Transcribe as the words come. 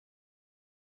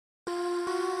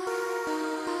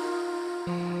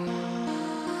You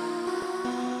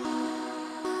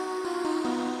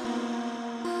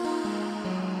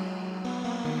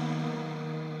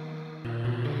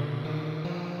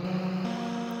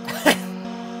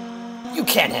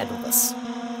can't handle this.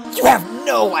 You have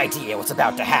no idea what's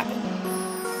about to happen.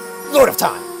 Lord of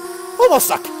Time. Almost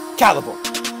suck. Caliber.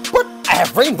 But I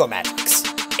have Rainbow Magics.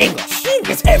 English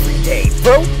is every day,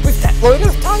 bro. With that Lord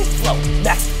of Time flow.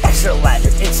 Max extra ladder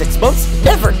in 6 months.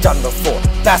 Never done before.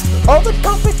 Faster all the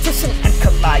competition. And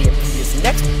Calliope is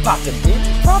next. Popped a big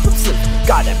problem soup.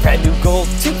 Got a brand new gold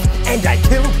tooth. And I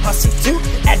killed Hussy too.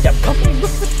 And I'm coming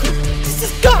with the crew. This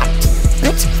is God.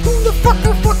 Bitch, who the fuck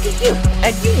are fucking you?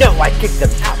 And you know I kick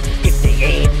them out if they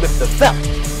ain't with the belt.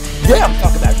 Yeah, I'm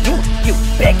talking about you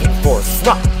begging for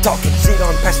snot, talking shit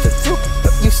on Preston too,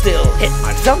 but you still hit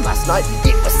my drum last night.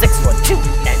 It was 6-1-2,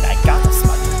 and I got a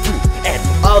smudge through, and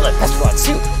all the best ones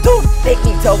too. Don't make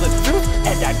me tell the truth,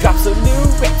 and I drop some new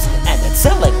rips, and then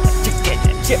selling like chicken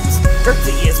and chips.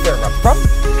 Earthy is where I'm from,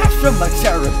 Astro my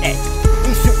cherub egg.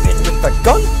 He's shooting with a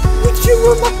gun, which you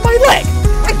will up my leg.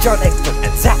 I John Eggford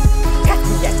and Zap. Catch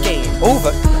me at game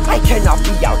over. I cannot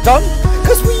be outdone,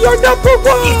 cause we are number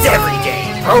one. It's every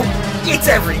day, bro. It's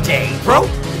every day, bro.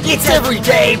 It's every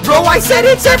day, bro. I said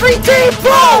it's every day,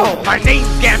 bro. My name's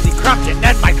Gamsey Crumpton,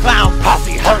 and my clown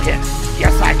Posse Hunkin.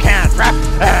 Yes, I can rap.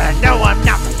 No, I'm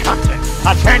not from Compton.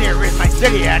 Alternative is my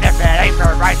city, and if it ain't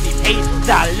for rising pace,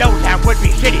 the lowdown would be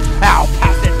shitty. I'll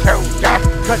pass it to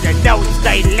DIRK, cause you know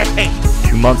stay licking.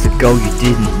 2 months ago you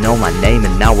didn't know my name,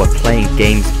 and now we're playing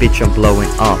games, bitch. I'm blowing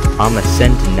up, I'm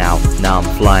ascending now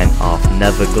I'm flying off,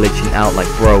 never glitching out like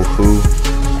bro who?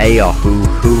 AR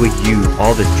who are you?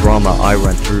 All the drama I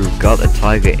run through, got a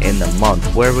tiger in the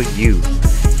month, where were you?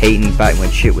 Hating back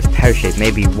when shit was pear-shaped,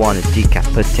 maybe wanna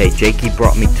decapitate. Jakey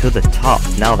brought me to the top,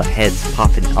 now the head's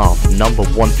popping off. Number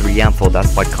 1, 3, and 4,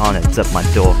 that's why Connor's at my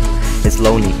door. It's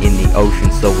lonely in the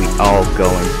ocean, so we all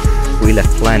going. We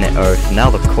left planet Earth, now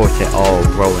the quartet all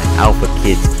rolling. Alpha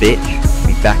kids, bitch,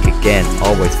 we back again,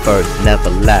 always first,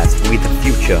 never last. We the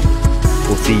future,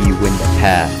 we'll see you in the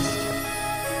past.